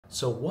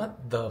So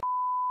what the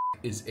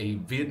is a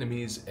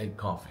Vietnamese egg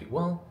coffee?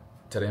 Well,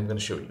 today I'm going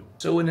to show you.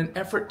 So in an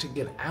effort to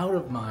get out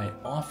of my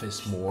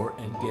office more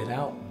and get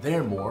out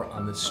there more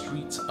on the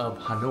streets of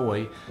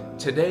Hanoi,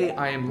 today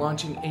I am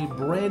launching a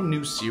brand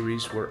new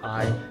series where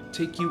I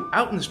take you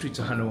out in the streets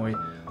of Hanoi.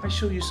 I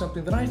show you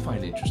something that I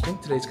find interesting.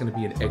 Today's going to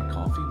be an egg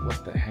coffee.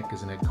 What the heck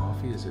is an egg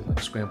coffee? Is it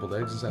like scrambled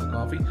eggs inside a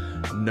coffee?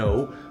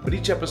 No. But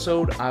each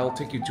episode, I'll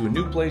take you to a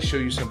new place, show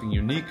you something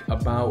unique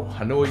about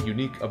Hanoi,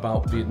 unique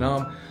about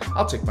Vietnam.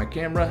 I'll take my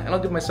camera and I'll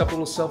give myself a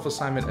little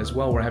self-assignment as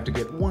well, where I have to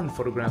get one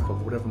photograph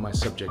of whatever my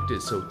subject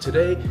is. So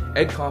today,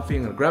 egg coffee.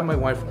 I'm going to grab my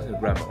wife. I'm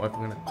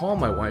going to call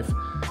my wife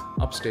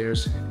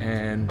upstairs,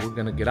 and we're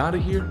going to get out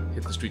of here,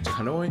 hit the streets of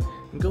Hanoi,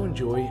 and go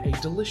enjoy a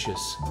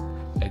delicious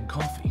egg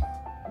coffee.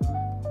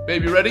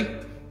 Babe, you ready?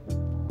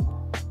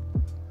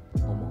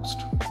 Almost.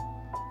 I don't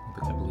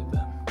think I believe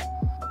that.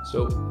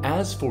 So,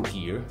 as for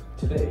here,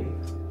 today,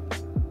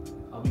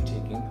 I'll be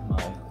taking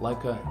my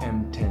Leica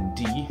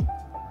M10D,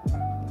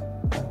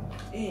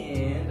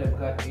 and I've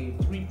got a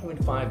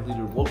 3.5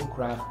 liter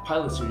Wovencraft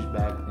Pilot Series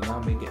bag. They now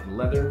make it in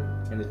leather,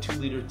 and a 2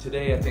 liter.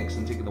 Today, I think,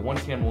 since I'm taking the one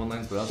camera, one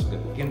lens, but I also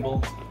got the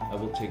gimbal, I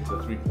will take the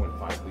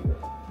 3.5 liter.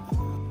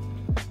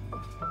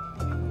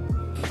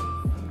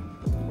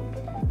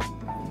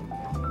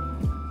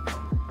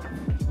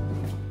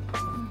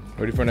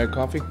 Ready for an egg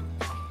coffee?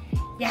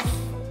 Yes!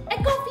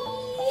 Egg coffee!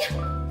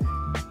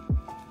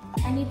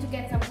 I need to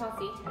get some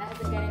coffee. I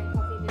haven't got any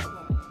coffee this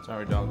morning.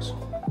 Sorry, dogs.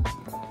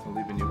 I'm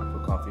leaving you for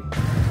coffee.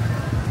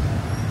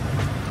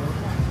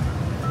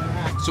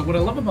 So what I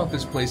love about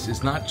this place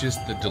is not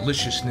just the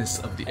deliciousness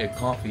of the egg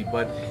coffee,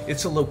 but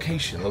it's a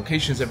location.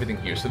 Location is everything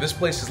here. So this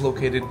place is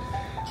located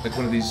like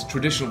one of these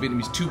traditional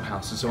Vietnamese tube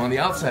houses. So on the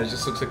outside, it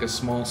just looks like a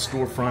small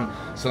storefront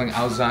selling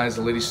auzais,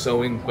 a lady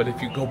sewing. But if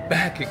you go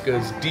back, it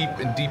goes deep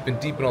and deep and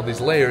deep in all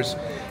these layers.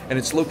 And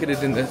it's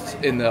located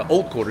in the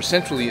old quarter,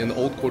 centrally in the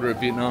old quarter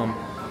of Vietnam,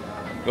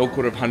 the old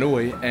quarter of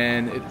Hanoi,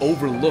 and it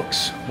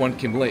overlooks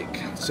Quynh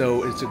Lake.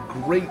 So it's a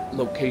great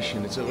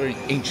location. It's a very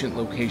ancient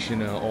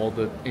location, all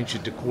the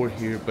ancient decor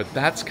here, but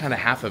that's kind of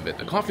half of it.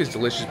 The coffee is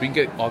delicious. We can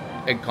get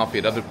egg coffee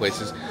at other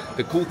places.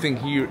 The cool thing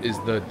here is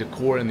the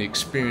decor and the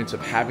experience of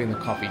having the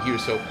coffee here.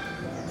 So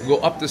we'll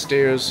go up the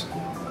stairs,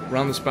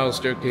 around the spiral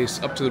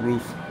staircase, up to the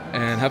roof,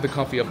 and have the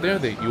coffee up there.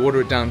 You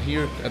order it down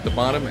here at the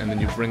bottom, and then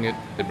they bring it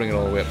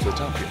all the way up to the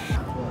top here.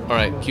 All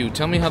right, Q,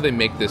 tell me how they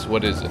make this.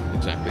 What is it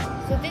exactly?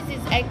 So this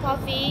is egg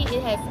coffee.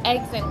 It has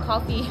eggs and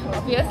coffee,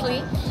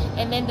 obviously.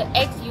 And then the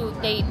eggs,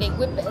 they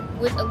whip it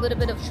with a little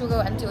bit of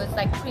sugar until it's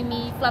like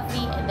creamy,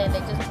 fluffy, and then they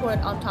just pour it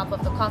on top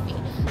of the coffee.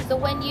 So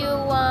when you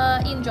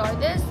enjoy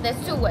this,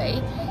 there's two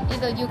ways.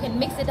 Either you can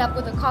mix it up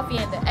with the coffee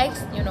and the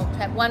eggs, you know,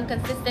 have one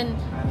consistent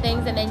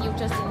things, and then you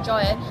just enjoy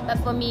it. But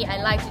for me, I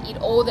like to eat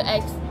all the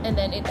eggs and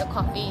then eat the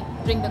coffee,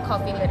 drink the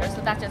coffee later. So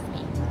that's just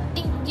me.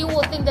 You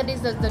will think that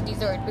this is the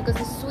dessert because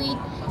it's sweet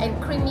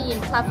and creamy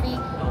and fluffy.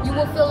 You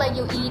will feel like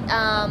you eat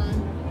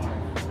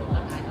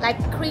like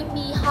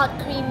creamy, hot,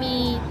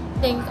 creamy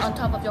things on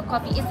top of your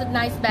coffee. It's a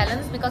nice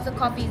balance because the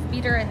coffee is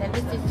bitter and then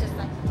this is just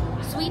like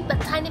sweet but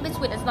tiny bit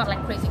sweet. It's not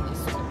like crazily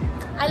sweet.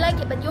 I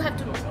like it, but you have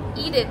to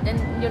eat it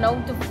and, you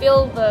know, to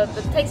feel the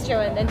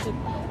texture and then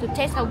to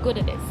taste how good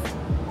it is.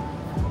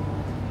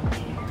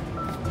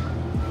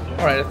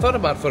 Alright, I thought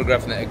about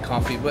photographing the egg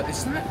coffee, but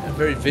it's not a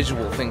very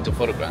visual thing to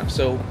photograph,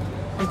 so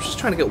I'm just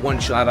trying to get one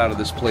shot out of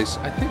this place.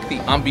 I think the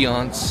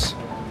ambiance,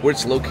 where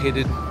it's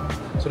located,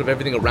 sort of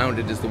everything around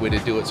it is the way to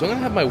do it. So I'm going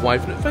to have my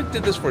wife, and if I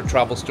did this for a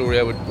travel story,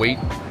 I would wait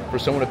for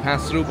someone to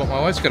pass through, but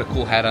my wife's got a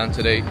cool hat on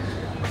today.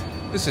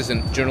 This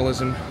isn't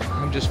journalism.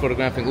 I'm just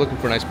photographing, looking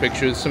for nice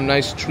pictures. Some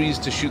nice trees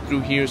to shoot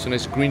through here, some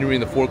nice greenery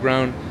in the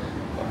foreground.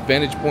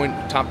 Vantage point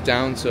top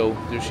down, so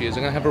there she is.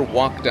 I'm going to have her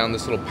walk down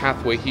this little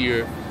pathway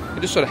here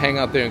and just sort of hang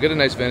out there and get a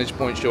nice vantage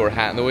point, show her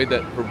hat, and the way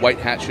that her white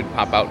hat should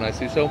pop out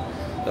nicely. So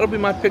that'll be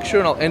my picture,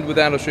 and I'll end with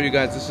that. I'll show you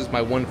guys, this is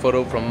my one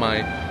photo from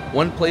my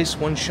one place,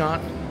 one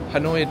shot,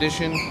 Hanoi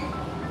edition,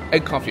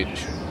 egg coffee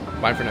edition.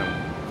 Bye for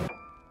now.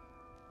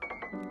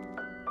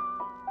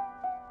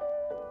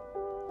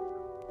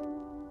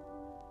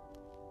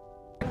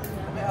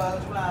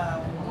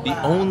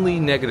 The only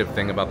negative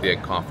thing about the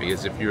egg coffee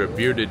is if you're a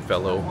bearded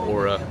fellow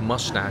or a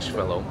mustache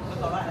fellow,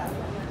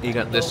 you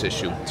got this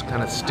issue. It's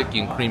kind of sticky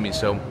and creamy,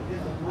 so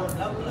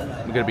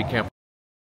we gotta be careful.